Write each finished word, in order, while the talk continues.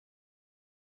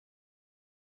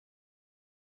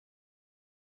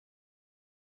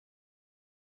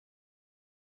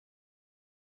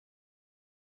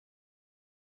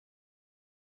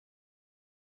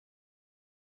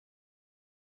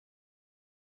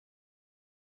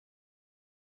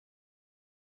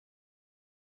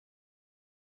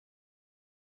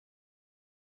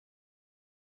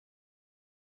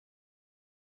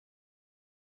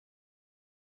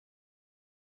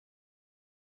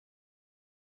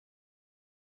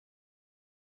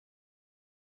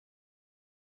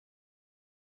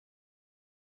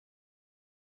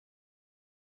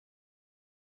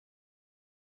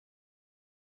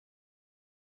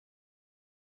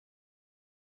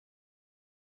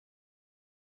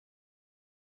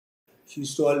She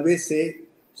used to always say,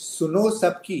 "Suno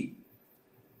sabki,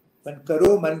 pan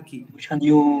karo man ki."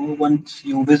 And once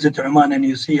you visit Oman and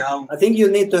you see how... I think you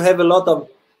need to have a lot of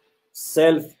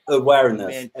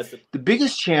self-awareness. The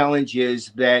biggest challenge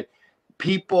is that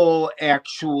people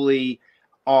actually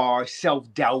are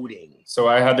self-doubting. So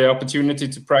I had the opportunity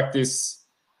to practice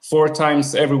 4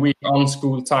 times every week on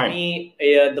school time.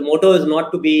 The motto is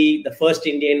not to be the first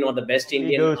Indian or the best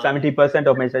Indian. I do 70%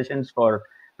 of my sessions for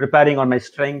preparing on my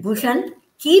strength. Bhushan,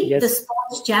 keep the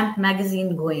Sports Champ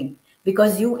magazine going,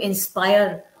 because you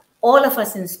inspire all of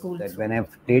us in school. That when I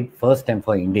played first time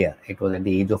for India, it was at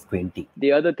the age of 20.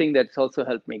 The other thing that's also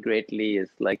helped me greatly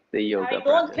is like the yoga. I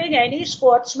don't think any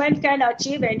sportsman can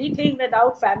achieve anything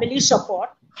without family support.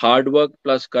 Hard work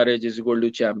plus courage is equal to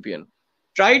champion.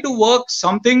 Try to work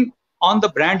something on the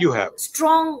brand you have.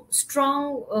 Strong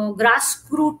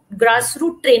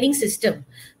grassroots training system.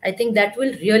 I think that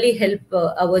will really help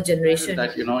our generation.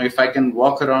 That, if I can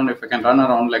walk around, if I can run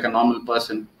around like a normal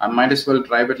person, I might as well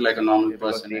drive it like a normal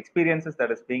person. The experiences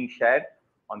that is being shared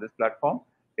on this platform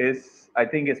I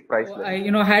think is priceless.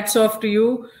 Hats off to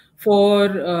you for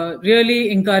really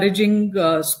encouraging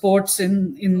sports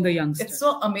in the youngsters. It's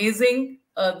so amazing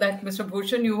that Mr.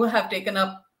 Bhushan, you have taken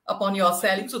upon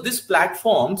yourself. So this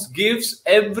platforms gives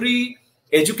every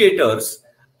educators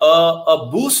a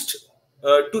boost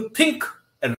to think.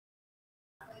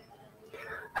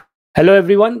 Hello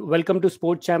everyone, welcome to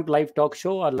Sport Champ Live Talk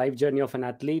Show, our live journey of an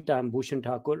athlete. I'm Bhushan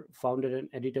Thakur, founder and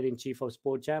editor-in-chief of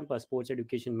Sport Champ, a sports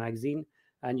education magazine,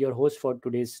 and your host for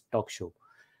today's talk show.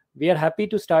 We are happy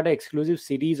to start an exclusive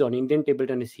series on Indian table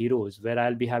tennis heroes, where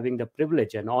I'll be having the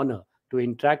privilege and honor to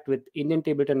interact with Indian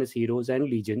table tennis heroes and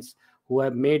legends who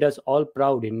have made us all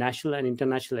proud in national and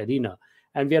international arena.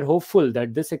 And we are hopeful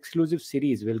that this exclusive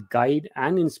series will guide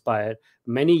and inspire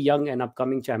many young and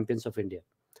upcoming champions of India.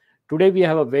 Today, we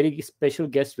have a very special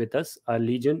guest with us, a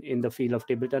legend in the field of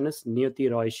table tennis,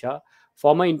 Niyati Shah,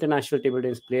 former international table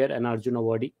tennis player and Arjuna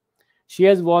awardee. She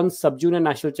has won Sub-Junior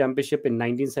National Championship in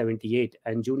 1978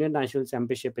 and Junior National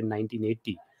Championship in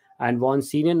 1980, and won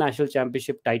Senior National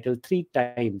Championship title 3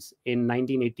 times in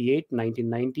 1988,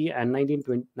 1990, and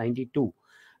 1992,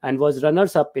 and was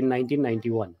runners-up in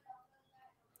 1991.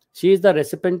 She is the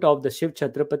recipient of the Shiv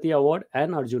Chhatrapati Award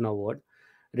and Arjuna Award,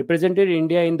 represented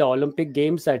India in the Olympic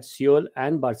Games at Seoul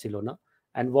and Barcelona,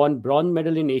 and won bronze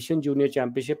medal in Asian Junior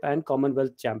Championship and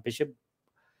Commonwealth Championship,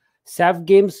 SAF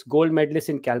Games gold medalist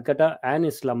in Calcutta and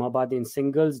Islamabad in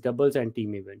singles, doubles, and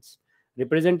team events.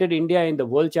 Represented India in the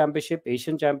World Championship,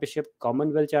 Asian Championship,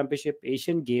 Commonwealth Championship,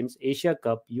 Asian Games, Asia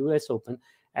Cup, US Open,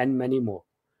 and many more.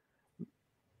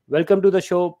 Welcome to the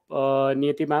show,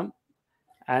 Niyati ma'am,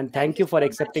 and thank you for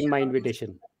accepting my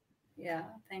invitation. Yeah,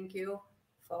 thank you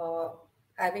for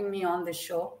having me on the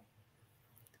show.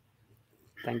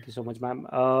 Thank you so much, ma'am.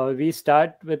 We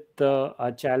start with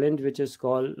a challenge which is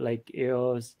called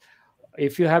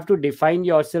if you have to define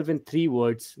yourself in 3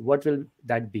 words, what will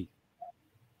that be?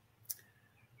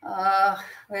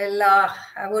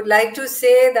 I would like to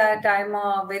say that I'm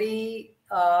a very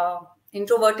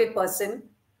introverted person,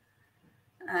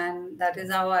 and that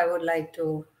is how I would like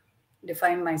to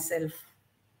define myself,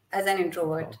 as an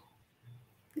introvert.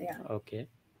 Yeah. Okay.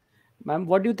 Ma'am,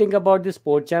 what do you think about the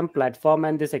Sport Champ platform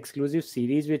and this exclusive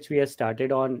series which we have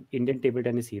started on Indian table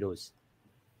tennis heroes?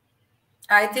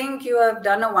 I think you have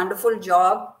done a wonderful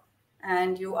job,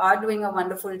 and you are doing a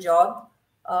wonderful job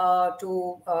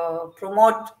to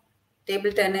promote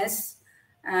table tennis.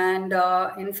 And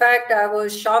in fact, I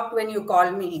was shocked when you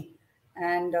called me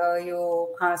and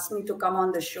you asked me to come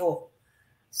on the show.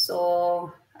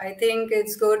 So I think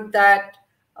it's good that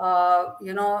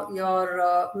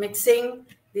you're mixing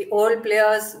the old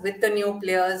players with the new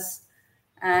players,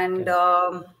 and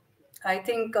I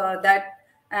think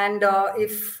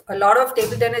if a lot of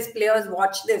table tennis players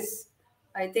watch this,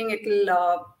 I think it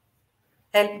will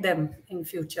help them in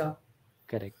future.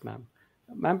 Correct, ma'am.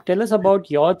 Ma'am, tell us about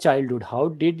your childhood. How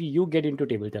did you get into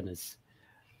table tennis?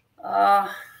 I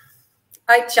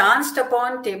chanced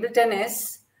upon table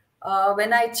tennis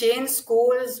when I changed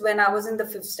schools when I was in the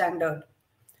 5th standard.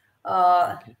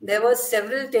 There were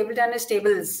several table tennis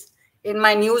tables in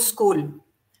my new school,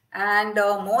 and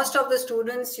most of the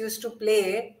students used to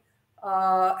play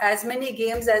as many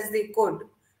games as they could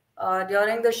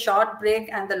during the short break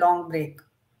and the long break.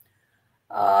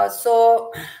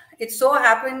 So it so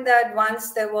happened that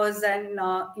once there was an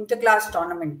interclass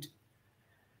tournament.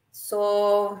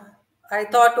 So I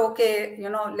thought, okay,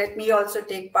 let me also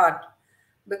take part,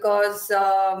 because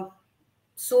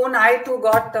soon I too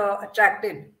got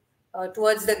attracted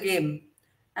towards the game,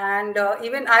 and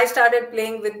even I started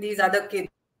playing with these other kids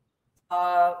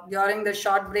during the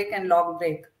short break and long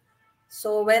break.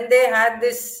 So when they had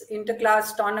this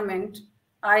interclass tournament,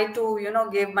 I too,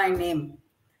 gave my name.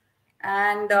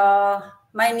 And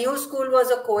my new school was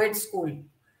a co-ed school.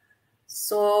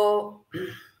 So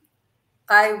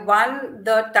I won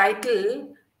the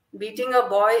title, beating a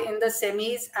boy in the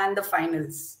semis and the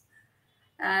finals.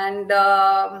 And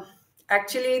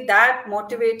actually that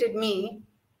motivated me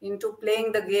into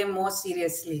playing the game more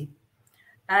seriously.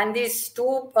 And these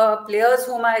two players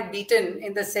whom I had beaten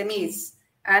in the semis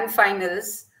and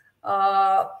finals,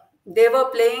 they were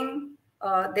playing,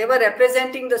 they were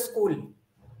representing the school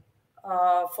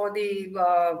for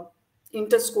the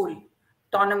inter-school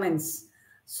tournaments.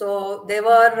 So they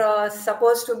were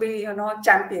supposed to be,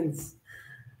 champions.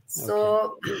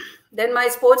 So then my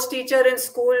sports teacher in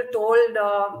school told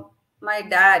my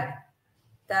dad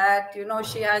that,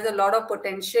 she has a lot of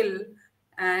potential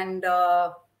and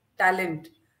talent.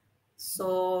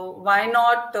 So why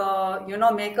not,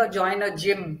 make her join a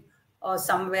gym or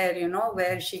somewhere,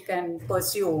 where she can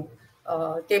pursue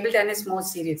table tennis more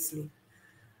seriously.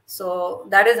 So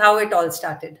that is how it all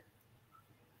started.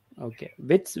 Okay.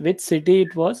 Which city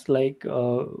it was, like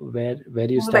where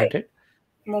you Mumbai. started?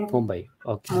 Mumbai.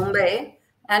 Okay. Mumbai.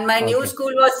 And my new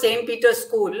school was St. Peter's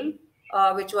School,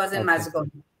 which was in Mazagon.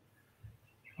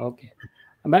 Okay.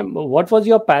 Ma'am, what was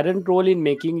your parent role in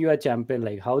making you a champion?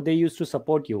 Like how they used to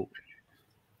support you?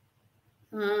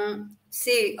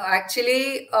 See,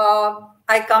 actually,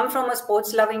 I come from a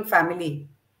sports-loving family.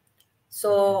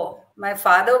 So my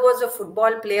father was a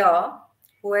football player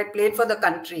who had played for the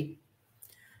country.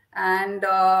 And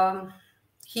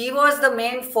he was the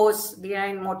main force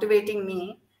behind motivating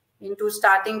me into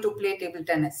starting to play table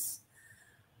tennis.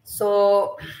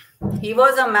 So he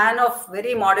was a man of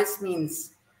very modest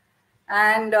means.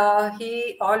 And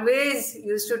he always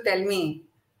used to tell me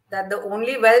that the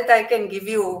only wealth I can give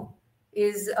you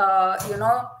is,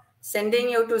 sending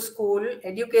you to school,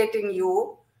 educating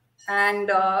you,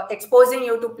 and exposing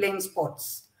you to playing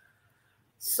sports.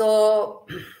 So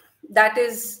that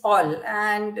is all.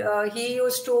 And he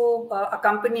used to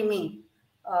accompany me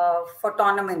for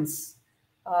tournaments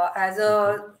as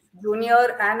a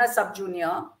junior and a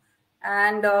sub-junior.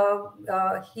 And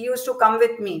he used to come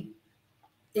with me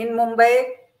in Mumbai,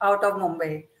 out of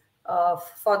Mumbai,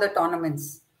 for the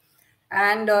tournaments.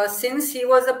 And since he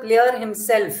was a player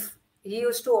himself, he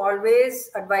used to always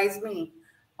advise me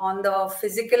on the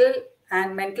physical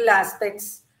and mental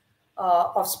aspects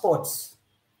of sports.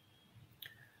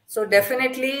 So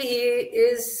definitely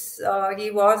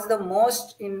he was the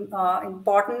most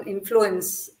important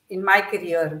influence in my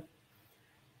career.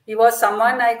 He was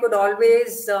someone I could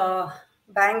always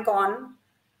bank on,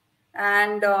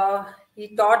 and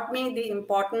he taught me the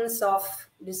importance of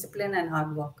discipline and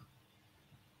hard work.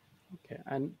 Okay.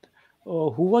 And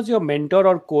who was your mentor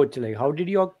or coach? Like how did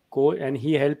your coach and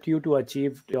he helped you to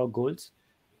achieve your goals?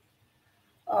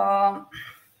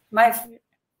 My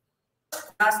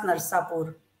first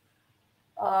Narsapur.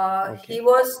 He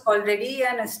was already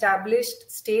an established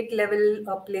state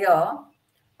level player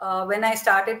when I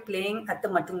started playing at the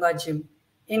Matunga gym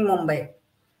in Mumbai.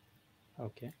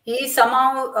 Okay. He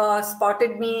somehow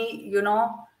spotted me,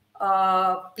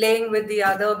 playing with the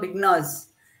other beginners.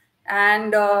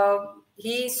 And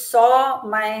he saw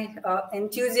my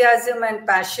enthusiasm and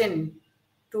passion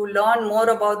to learn more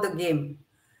about the game.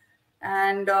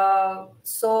 And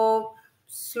so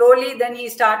slowly then he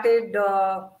started,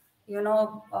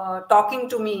 talking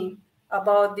to me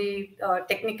about the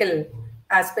technical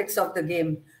aspects of the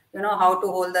game, how to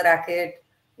hold the racket,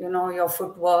 your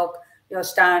footwork, your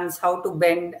stance, how to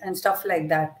bend and stuff like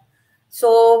that.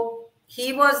 So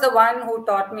he was the one who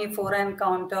taught me forehand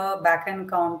counter, backhand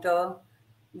counter,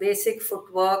 basic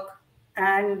footwork,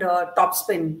 and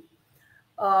topspin,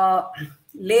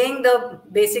 laying the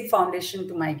basic foundation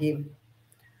to my game.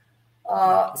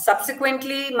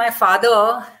 Subsequently, my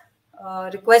father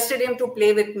requested him to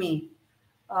play with me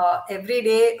every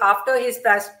day after his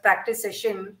practice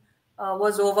session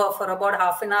was over for about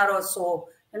half an hour or so,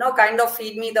 kind of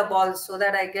feed me the ball so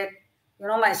that I get,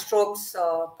 my strokes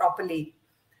properly.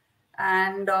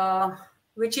 And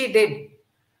which he did.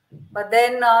 But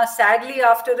then sadly,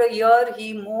 after a year,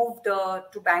 he moved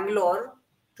to Bangalore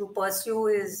to pursue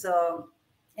his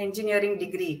engineering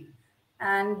degree.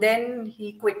 And then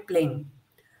he quit playing.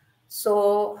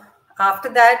 So after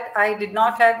that, I did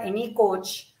not have any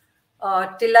coach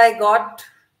till I got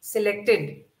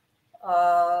selected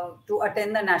to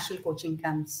attend the national coaching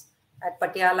camps at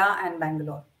Patiala and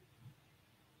Bangalore.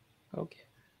 Okay.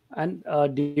 And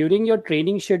during your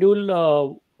training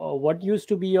schedule, what used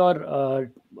to be your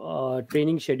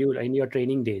training schedule in your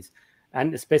training days?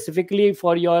 And specifically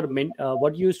for your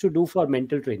what you used to do for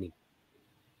mental training?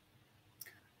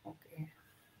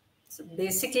 So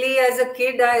basically, as a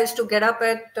kid, I used to get up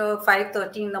at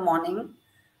 5:30 in the morning,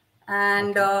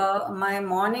 and my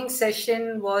morning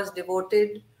session was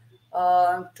devoted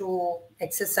to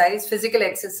exercise, physical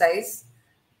exercise,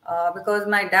 because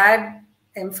my dad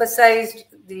emphasized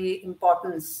the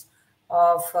importance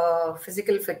of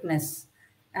physical fitness.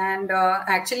 And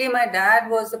actually, my dad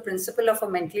was the principal of a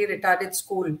mentally retarded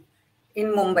school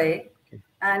in Mumbai,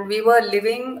 and we were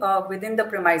living within the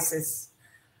premises.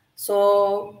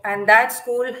 So, and that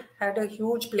school had a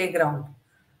huge playground.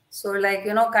 So, like,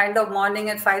 you know, kind of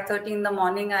morning at 5:30 in the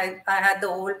morning, I had the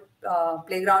whole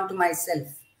playground to myself.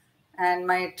 And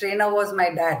my trainer was my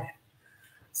dad.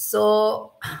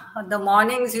 So, the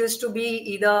mornings used to be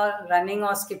either running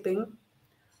or skipping,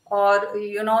 or,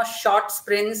 you know, short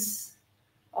sprints,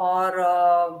 or,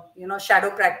 you know, shadow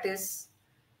practice.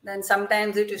 Then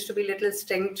sometimes it used to be little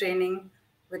strength training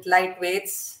with light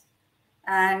weights.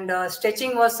 And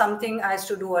stretching was something I used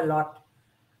to do a lot.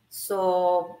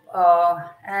 So,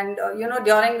 you know,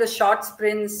 during the short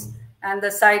sprints and the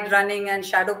side running and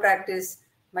shadow practice,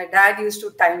 my dad used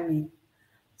to time me.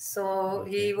 So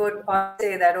he would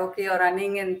say that, okay, you're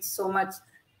running in so much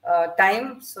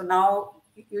time, so now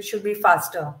you should be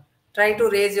faster. Try to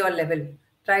raise your level.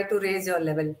 Try to raise your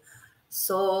level.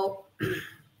 So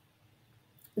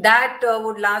that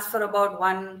would last for about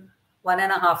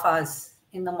 1.5 hours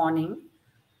in the morning.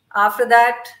 After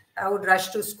that, I would rush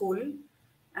to school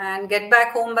and get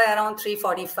back home by around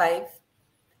 3:45.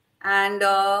 And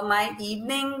my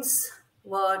evenings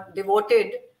were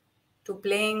devoted to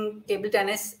playing table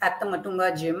tennis at the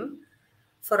Matunga gym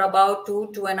for about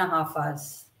 2.5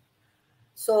 hours.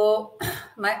 So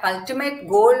my ultimate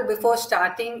goal before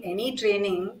starting any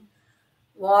training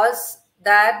was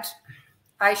that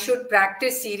I should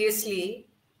practice seriously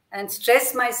and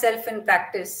stress myself in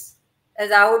practice,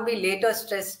 as I would be later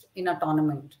stressed in a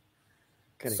tournament.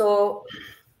 Correct. So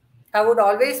I would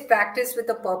always practice with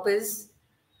a purpose,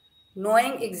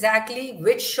 knowing exactly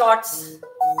which shots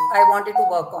I wanted to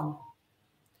work on.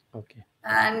 Okay.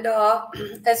 And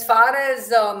as far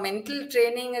as mental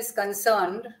training is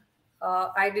concerned,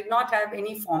 I did not have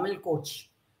any formal coach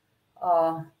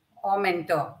or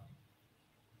mentor.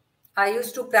 I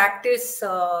used to practice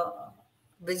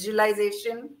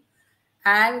visualization,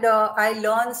 and I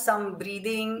learned some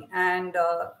breathing and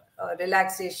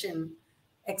relaxation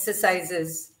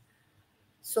exercises.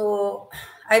 So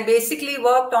I basically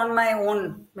worked on my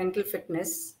own mental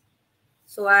fitness.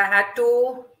 So I had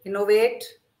to innovate.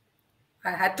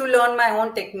 I had to learn my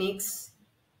own techniques,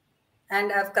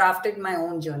 and I've crafted my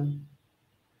own journey.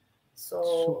 So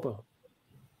Super.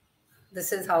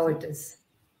 This is how it is.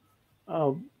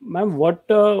 Ma'am, what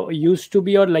used to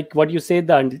be your, like what you say,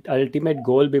 the ultimate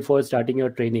goal before starting your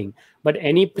training, but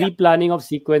any pre-planning of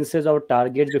sequences or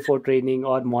targets before training,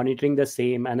 or monitoring the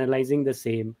same, analyzing the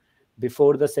same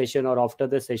before the session or after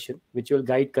the session, which will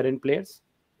guide current players?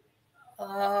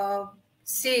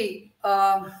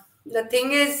 The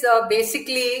thing is,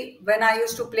 basically, when I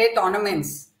used to play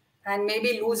tournaments and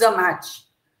maybe lose a match,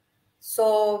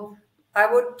 so I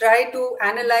would try to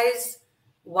analyze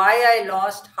why I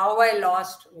lost, how I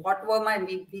lost, what were my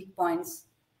weak points,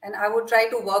 and I would try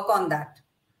to work on that.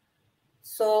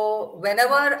 So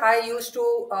whenever I used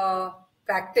to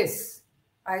practice,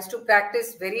 I used to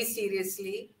practice very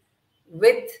seriously,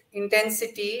 with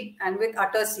intensity and with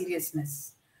utter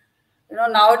seriousness. You know,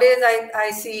 nowadays I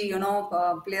see, you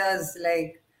know, players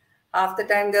like half the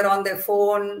time they're on their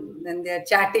phone, then they're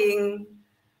chatting.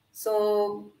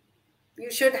 So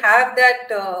you should have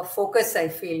that focus, I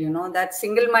feel, you know, that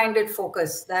single-minded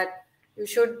focus, that you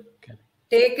should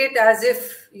take it as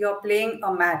if you're playing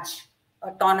a match,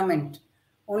 a tournament.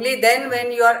 Only then,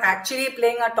 when you are actually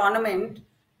playing a tournament,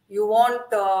 you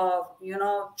won't, you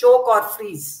know, choke or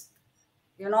freeze.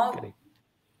 You know,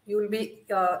 you will be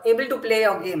able to play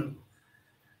your game.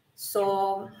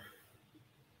 So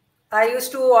I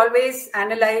used to always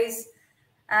analyze.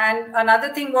 And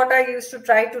another thing, what I used to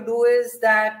try to do is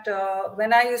that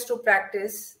when I used to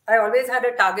practice, I always had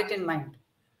a target in mind.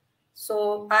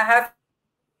 So I have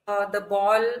the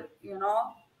ball, you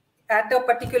know, at a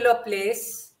particular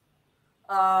place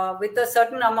with a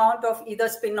certain amount of either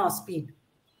spin or speed.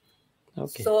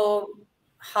 Okay. So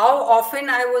how often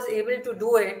I was able to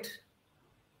do it,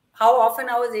 how often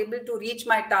I was able to reach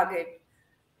my target,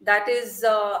 that is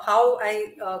how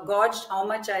I gauged how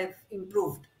much I've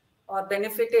improved or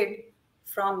benefited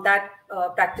from that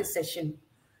practice session.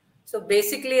 So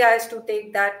basically, I used to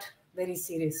take that very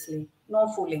seriously. No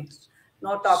fooling,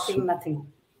 no talking, nothing.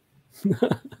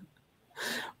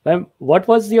 Ma'am, what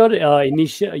was your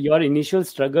initial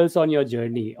struggles on your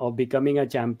journey of becoming a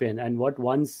champion, and what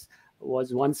once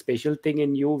was one special thing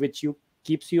in you which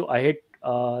keeps you ahead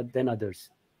than others?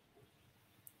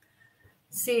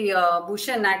 See,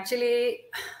 Bhushan, actually,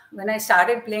 when I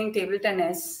started playing table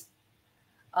tennis,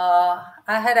 I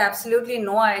had absolutely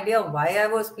no idea why I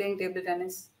was playing table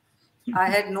tennis. I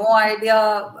had no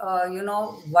idea,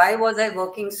 why was I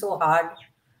working so hard?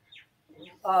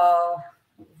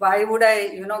 Why would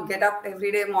I, get up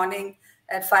every day morning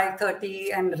at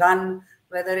 5:30 and run,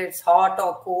 whether it's hot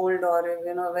or cold or,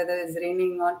 whether it's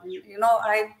raining or,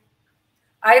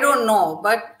 I don't know.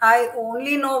 But I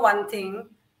only know one thing,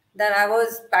 that I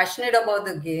was passionate about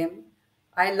the game.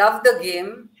 I loved the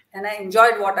game and I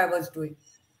enjoyed what I was doing.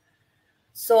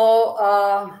 So,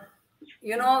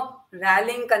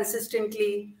 rallying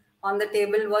consistently on the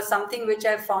table was something which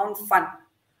I found fun.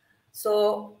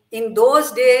 So in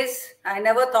those days, I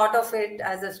never thought of it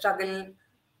as a struggle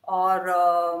or,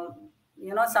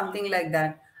 something like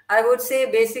that. I would say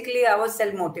basically I was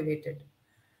self-motivated.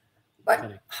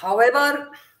 But however,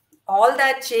 all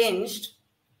that changed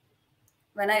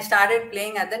when I started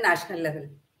playing at the national level.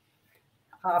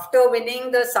 After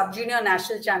winning the sub-junior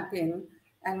national champion,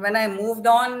 and when I moved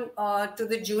on to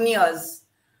the juniors,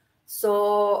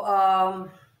 so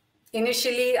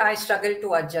initially I struggled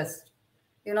to adjust,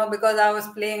 because I was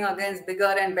playing against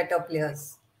bigger and better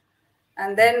players.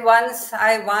 And then once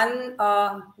I won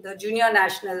the junior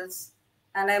nationals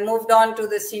and I moved on to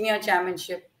the senior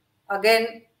championship,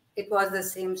 again, it was the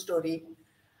same story.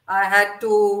 I had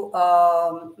to,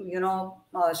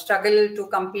 struggle to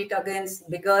compete against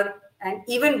bigger and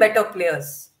even better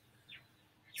players.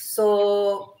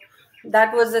 So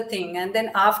that was the thing. And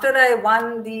then after I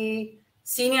won the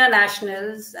senior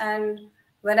nationals and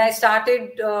when I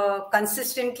started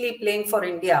consistently playing for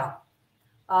India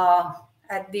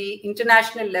at the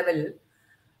international level,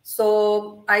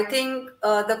 so I think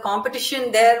the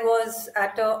competition there was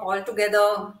at a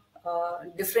altogether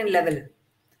different level.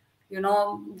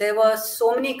 There were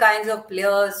so many kinds of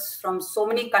players from so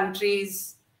many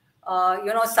countries,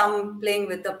 some playing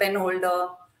with the pen holder,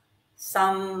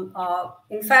 some,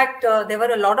 in fact, there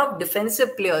were a lot of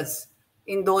defensive players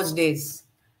in those days.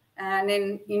 And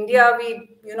in India,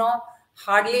 we,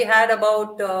 hardly had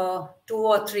about 2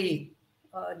 or 3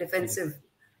 defensive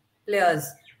players.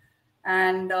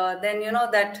 And then,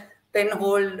 that pen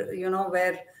hold,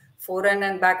 where forehand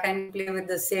and backhand play with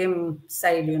the same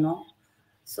side,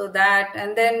 So that,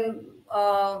 and then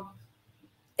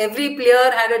every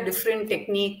player had a different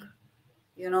technique,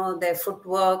 their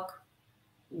footwork,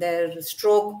 their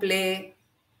stroke play,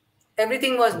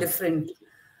 everything was different.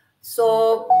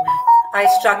 So I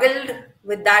struggled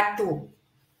with that too.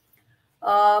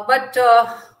 But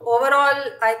overall,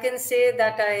 I can say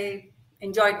that I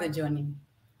enjoyed the journey.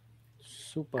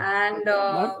 Super. And,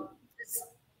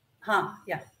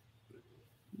 yeah.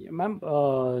 Ma'am,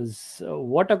 so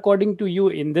what according to you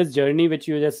in this journey which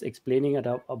you were just explaining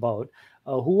about,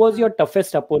 who was your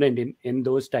toughest opponent in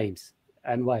those times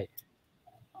and why?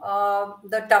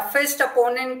 The toughest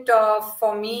opponent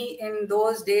for me in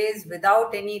those days,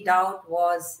 without any doubt,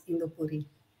 was Indupuri.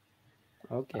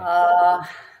 Okay. I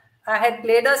had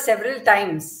played her several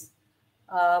times,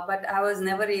 but I was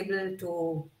never able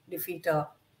to defeat her.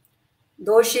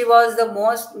 Though she was the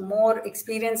more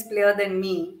experienced player than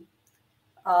me,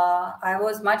 I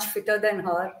was much fitter than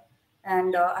her,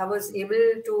 and I was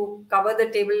able to cover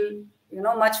the table,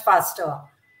 much faster.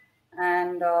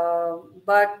 And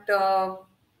but the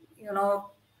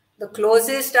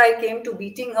closest I came to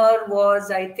beating her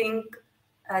was, I think,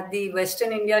 at the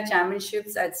Western India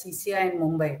Championships at CCI in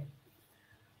Mumbai.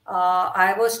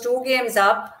 I was 2 games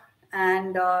up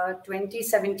and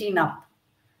 2017 up.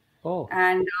 Oh.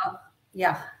 And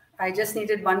yeah, I just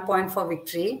needed 1 point for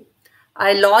victory.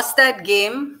 I lost that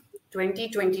game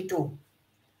 2022.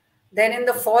 Then in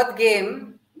the 4th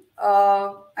game,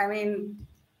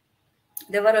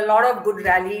 there were a lot of good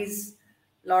rallies,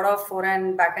 a lot of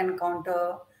forehand, backhand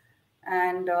counter,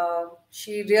 and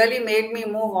she really made me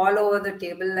move all over the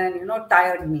table and,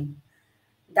 tired me.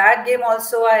 That game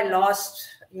also I lost,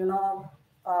 in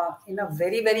a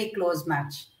very, very close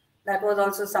match. That was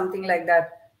also something like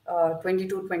that,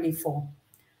 22-24.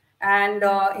 And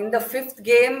in the 5th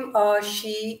game,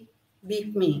 she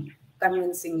beat me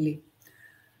convincingly.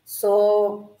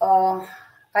 So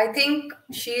I think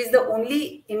she is the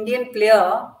only Indian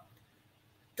player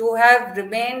to have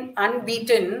remained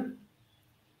unbeaten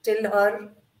till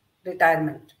her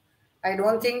retirement. I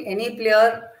don't think any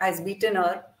player has beaten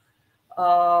her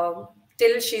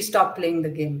till she stopped playing the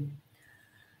game.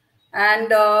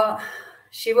 And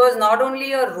she was not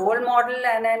only a role model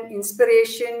and an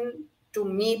inspiration to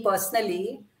me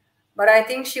personally, but I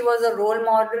think she was a role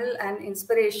model and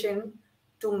inspiration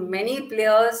to many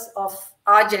players of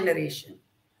our generation.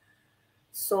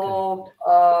 So,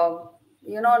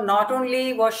 not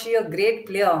only was she a great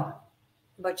player,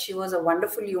 but she was a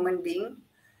wonderful human being,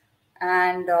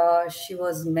 and she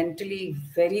was mentally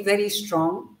very, very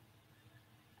strong.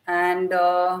 And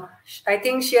I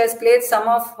think she has played some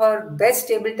of her best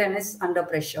table tennis under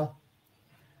pressure.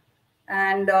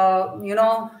 And,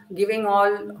 giving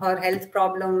all her health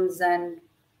problems and,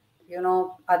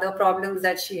 other problems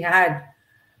that she had,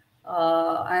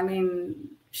 I mean,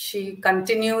 she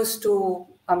continues to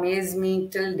amaze me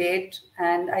till date.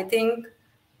 And I think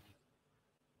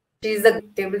she's the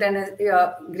table tennis,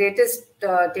 greatest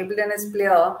table tennis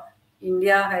player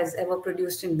India has ever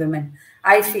produced in women,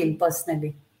 I feel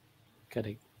personally.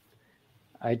 Correct.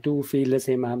 I too feel the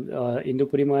same.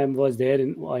 Indupuri ma'am was there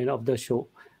in one of the show,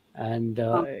 and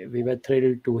we were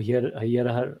thrilled to hear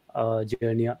her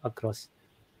journey across.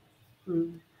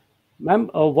 Ma'am,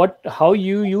 how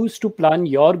you used to plan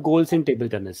your goals in table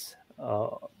tennis?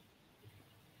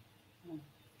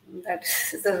 That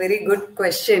is a very good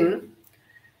question.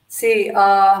 See,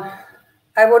 I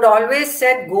would always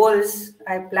set goals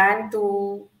I plan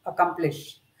to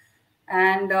accomplish.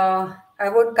 And I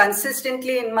would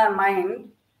consistently in my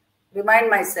mind remind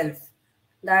myself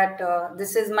that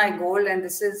this is my goal and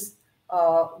this is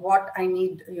what I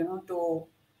need, to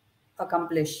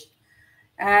accomplish.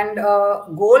 And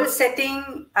goal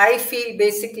setting, I feel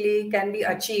basically can be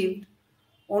achieved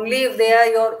only if they are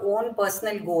your own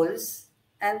personal goals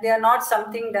and they are not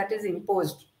something that is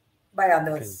imposed by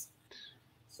others.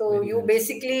 So you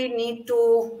basically need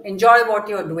to enjoy what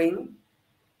you're doing,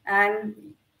 and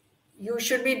you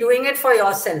should be doing it for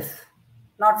yourself,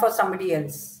 not for somebody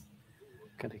else.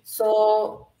 Correct.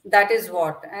 So that is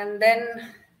what. And then,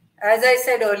 as I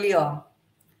said earlier,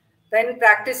 when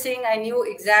practicing, I knew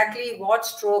exactly what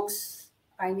strokes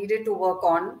I needed to work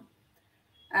on.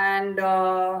 And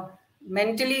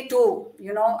mentally too,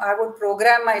 I would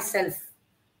program myself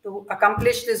to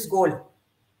accomplish this goal.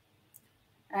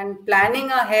 And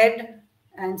planning ahead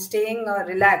and staying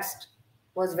relaxed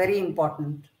was very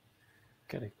important.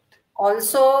 Correct.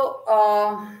 Also,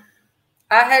 I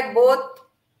had both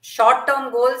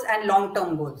short-term goals and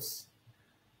long-term goals.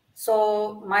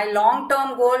 So my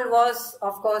long-term goal was,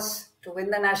 of course, to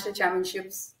win the national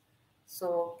championships.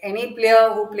 So any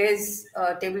player who plays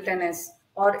table tennis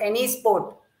or any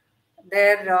sport,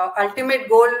 their ultimate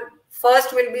goal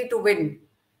first will be to win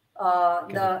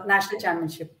the national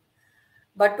championship.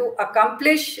 But to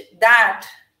accomplish that,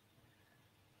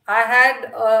 I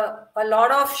had a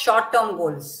lot of short-term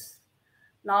goals.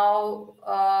 Now,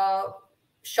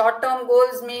 short-term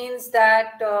goals means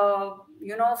that,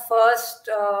 first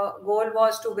goal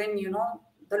was to win,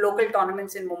 the local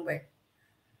tournaments in Mumbai.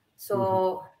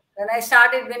 So when I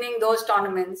started winning those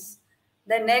tournaments,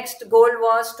 the next goal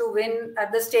was to win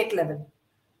at the state level.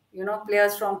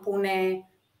 Players from Pune,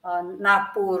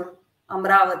 Nagpur,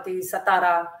 Amravati,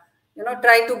 Satara,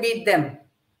 try to beat them.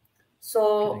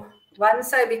 So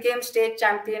once I became state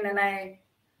champion and I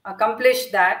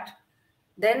accomplished that,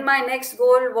 then my next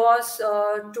goal was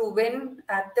to win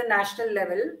at the national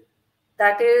level.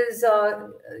 That is,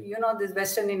 this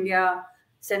Western India,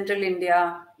 Central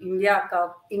India, India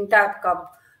Cup, Intap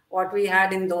Cup, what we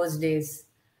had in those days.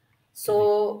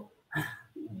 So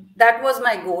that was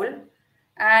my goal.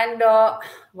 And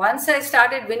once I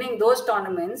started winning those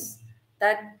tournaments,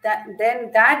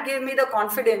 then that gave me the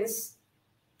confidence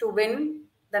to win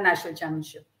the national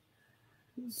championship.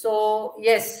 So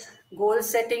yes, goal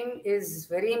setting is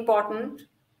very important.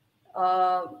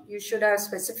 You should have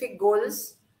specific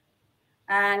goals,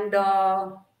 and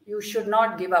you should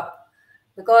not give up,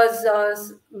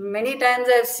 because many times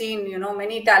I've seen,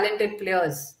 many talented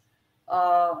players,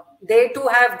 they too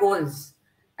have goals,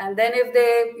 and then if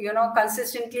they,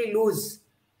 consistently lose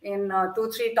in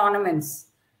 2-3 tournaments,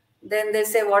 then they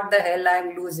say, what the hell,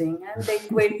 I'm losing, and they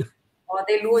quit or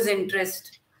they lose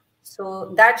interest.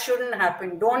 So that shouldn't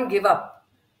happen. Don't give up.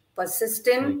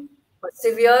 Persistent,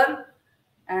 persevere,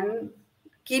 and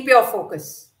keep your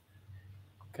focus.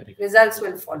 Correct. Results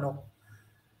will follow.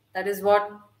 That is what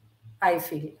I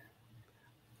feel.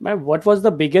 Ma'am, what was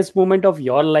the biggest moment of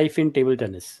your life in table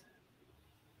tennis?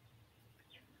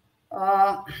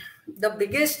 The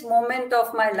biggest moment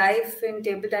of my life in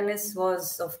table tennis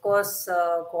was, of course,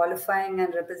 qualifying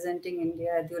and representing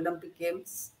India at the Olympic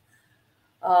Games.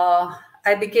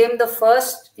 I became the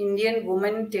first Indian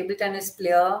woman table tennis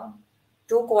player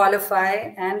to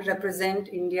qualify and represent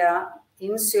India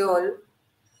in Seoul,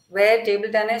 where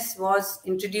table tennis was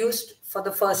introduced for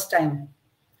the first time.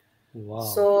 Wow.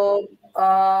 So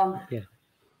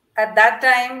at that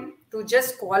time, to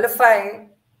just qualify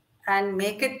and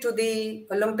make it to the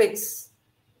Olympics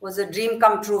was a dream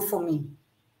come true for me.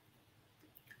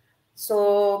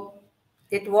 So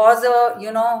it was a,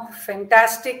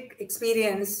 fantastic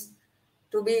experience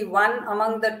to be one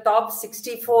among the top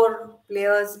 64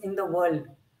 players in the world.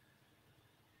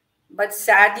 But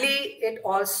sadly, it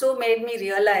also made me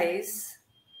realize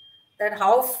that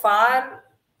how far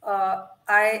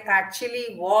I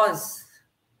actually was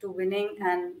to winning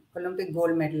an Olympic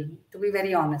gold medal, to be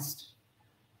very honest.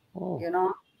 Oh.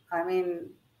 I mean,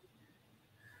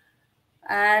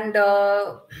 and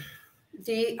the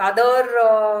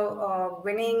other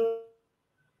winning,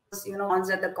 bronze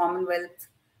at the Commonwealth,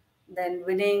 then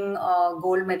winning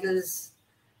gold medals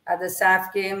at the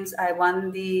SAF Games. I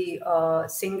won the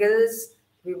singles,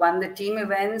 we won the team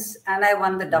events, and I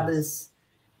won the doubles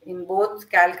in both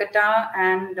Calcutta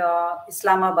and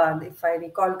Islamabad, if I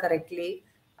recall correctly.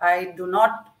 I do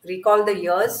not recall the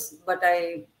years, but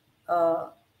I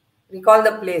recall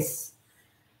the place.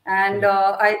 And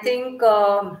I think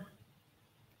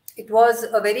it was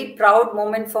a very proud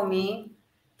moment for me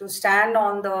to stand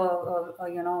on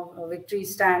the victory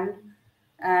stand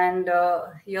and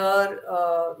hear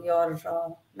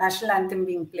your national anthem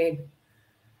being played.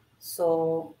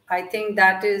 So I think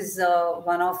that is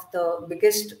one of the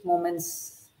biggest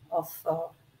moments of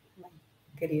my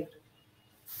career.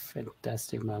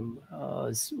 Fantastic, ma'am.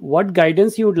 What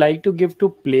guidance you would like to give to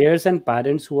players and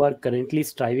parents who are currently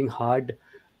striving hard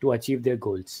to achieve their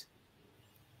goals?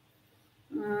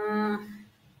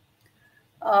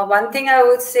 One thing I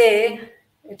would say,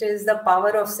 it is the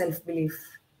power of self-belief.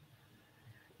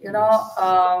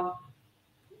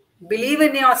 Believe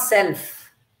in yourself.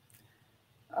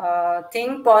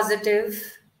 Think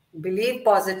positive, believe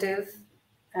positive,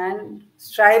 and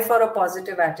strive for a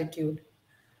positive attitude.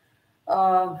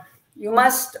 You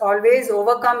must always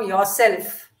overcome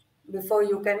yourself before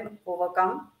you can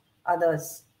overcome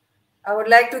others. I would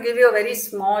like to give you a very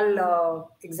small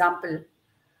example.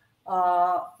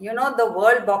 The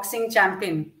world boxing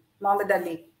champion, Muhammad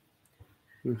Ali.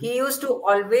 He used to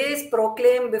always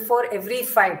proclaim before every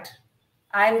fight,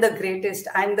 I am the greatest,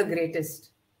 I am the greatest.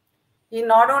 He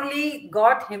not only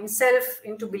got himself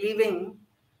into believing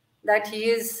that he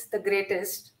is the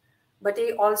greatest, but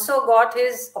he also got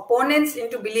his opponents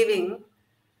into believing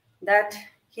that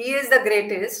he is the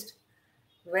greatest,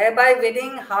 whereby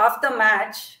winning half the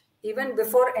match even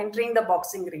before entering the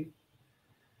boxing ring.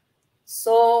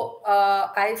 So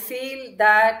I feel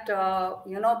that,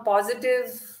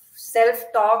 positive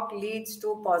self-talk leads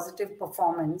to positive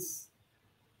performance.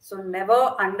 So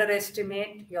never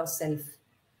underestimate yourself.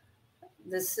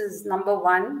 This is number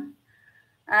one.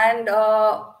 And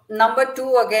number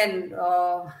two, again,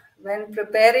 when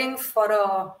preparing for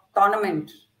a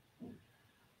tournament,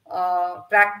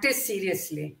 practice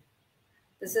seriously.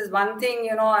 This is one thing,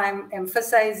 I'm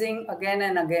emphasizing again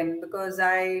and again, because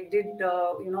I did,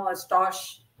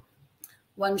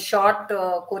 one short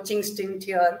coaching stint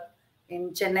here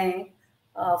in Chennai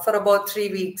for about 3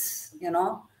 weeks,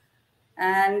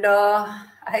 and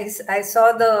I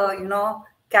saw the,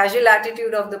 casual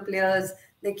attitude of the players.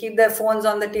 They keep their phones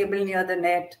on the table near the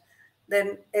net.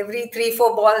 Then every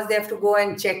 3-4 balls, they have to go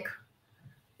and check,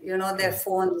 their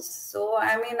phones. So,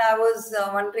 I mean, I was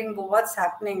wondering what's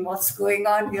happening, what's going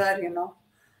on here,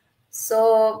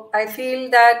 So I feel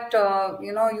that,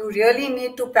 you really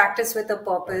need to practice with a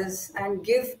purpose and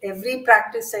give every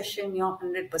practice session your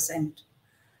 100%.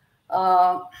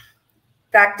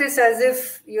 Practice as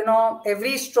if,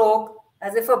 every stroke,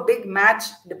 as if a big match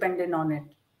depended on it.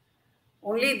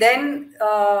 Only then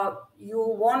you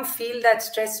won't feel that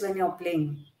stress when you're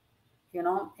playing, in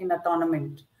a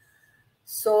tournament.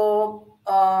 So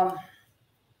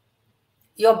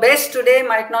your best today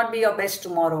might not be your best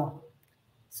tomorrow.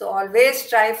 So always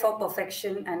strive for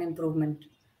perfection and improvement.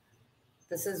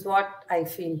 This is what I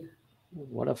feel.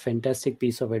 What a fantastic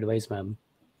piece of advice, ma'am.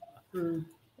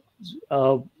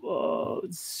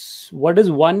 What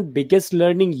is one biggest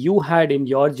learning you had in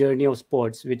your journey of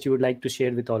sports, which you would like to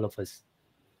share with all of us?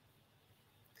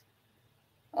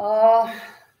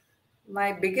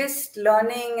 My biggest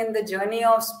learning in the journey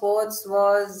of sports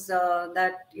was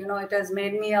that, it has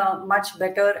made me a much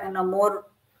better and a more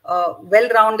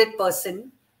well-rounded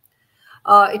person.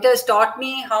 It has taught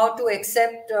me how to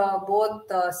accept both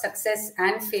success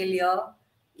and failure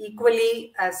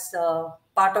equally as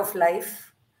part of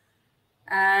life.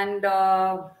 And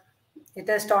it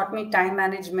has taught me time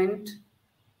management,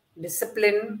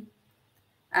 discipline,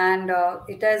 and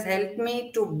it has helped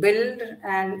me to build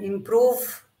and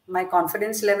improve my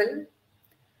confidence level.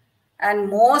 And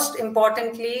most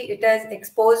importantly, it has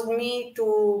exposed me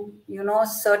to,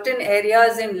 certain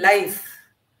areas in life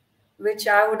which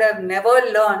I would have never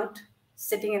learned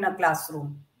sitting in a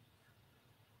classroom.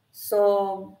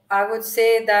 So I would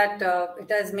say that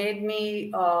it has made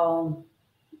me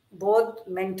both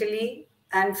mentally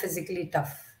and physically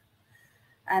tough.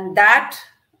 And that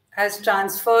has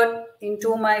transferred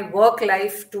into my work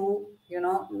life too, you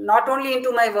know, not only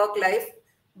into my work life,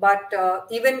 but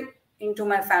even into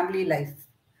my family life.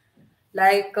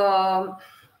 Like, I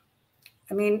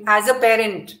mean, as a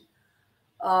parent,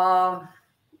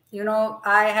 you know,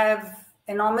 I have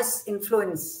enormous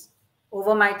influence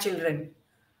over my children.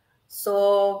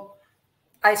 So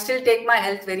I still take my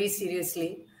health very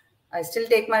seriously. I still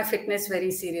take my fitness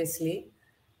very seriously.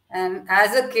 And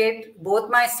as a kid, both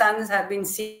my sons have been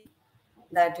seeing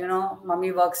that, you know,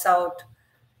 mommy works out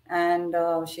and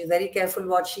she's very careful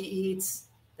what she eats.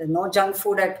 There's no junk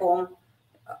food at home.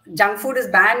 Junk food is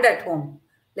banned at home.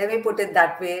 Let me put it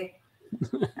that way.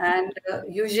 And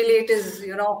usually it is,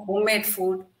 you know, homemade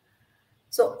food.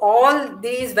 So all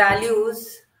these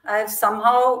values, I've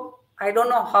somehow, I don't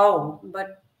know how,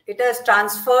 but it has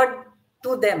transferred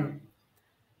to them.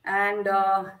 And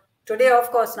today, of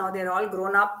course, now they're all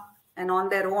grown up and on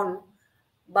their own.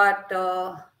 But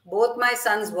both my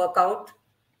sons work out.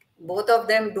 Both of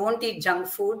them don't eat junk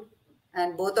food.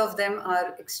 And both of them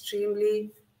are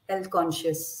extremely health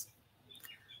conscious.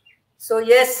 So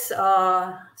yes,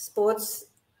 sports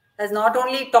has not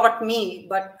only taught me,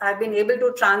 but I've been able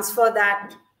to transfer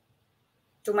that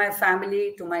to my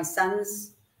family, to my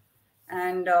sons.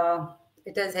 And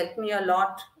it has helped me a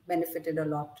lot, benefited a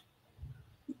lot.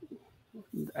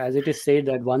 As it is said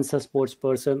that once a sports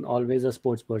person, always a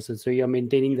sports person. So you're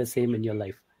maintaining the same in your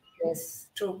life. Yes,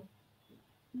 true.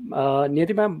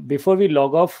 Niyati ma'am, before we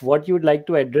log off, what you would like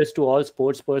to address to all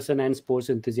sports person and sports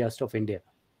enthusiasts of India?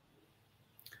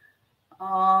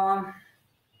 I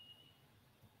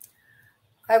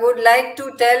would like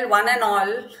to tell one and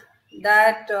all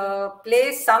that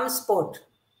play some sport,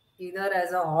 either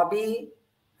as a hobby,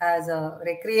 as a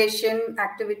recreation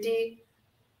activity,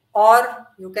 or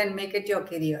you can make it your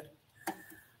career.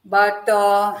 But,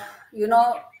 you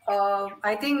know,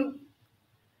 I think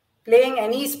playing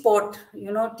any sport,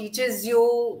 you know, teaches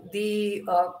you the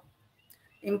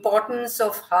importance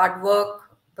of hard work,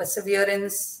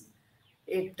 perseverance.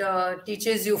 It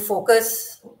teaches you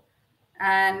focus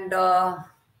and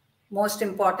most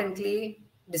importantly,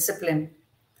 discipline.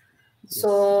 Yes.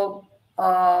 So,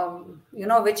 you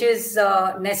know, which is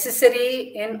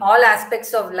necessary in all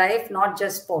aspects of life, not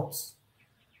just sports.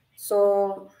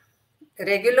 So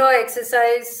regular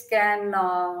exercise can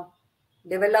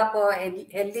develop a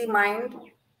healthy mind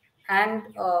and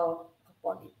a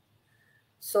body.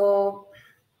 So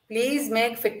please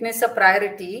make fitness a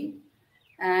priority.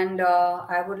 And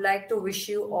I would like to wish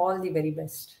you all the very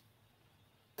best.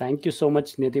 Thank you so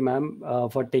much, Niyati ma'am,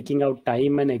 for taking out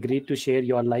time and agreed to share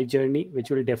your life journey,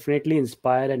 which will definitely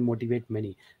inspire and motivate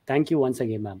many. Thank you once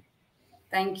again, ma'am.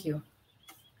 Thank you.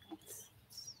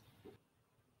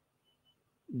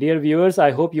 Dear viewers,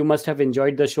 I hope you must have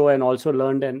enjoyed the show and also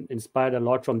learned and inspired a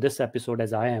lot from this episode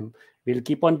as I am. We'll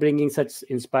keep on bringing such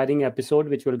inspiring episode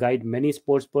which will guide many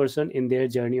sports person in their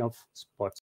journey of sports.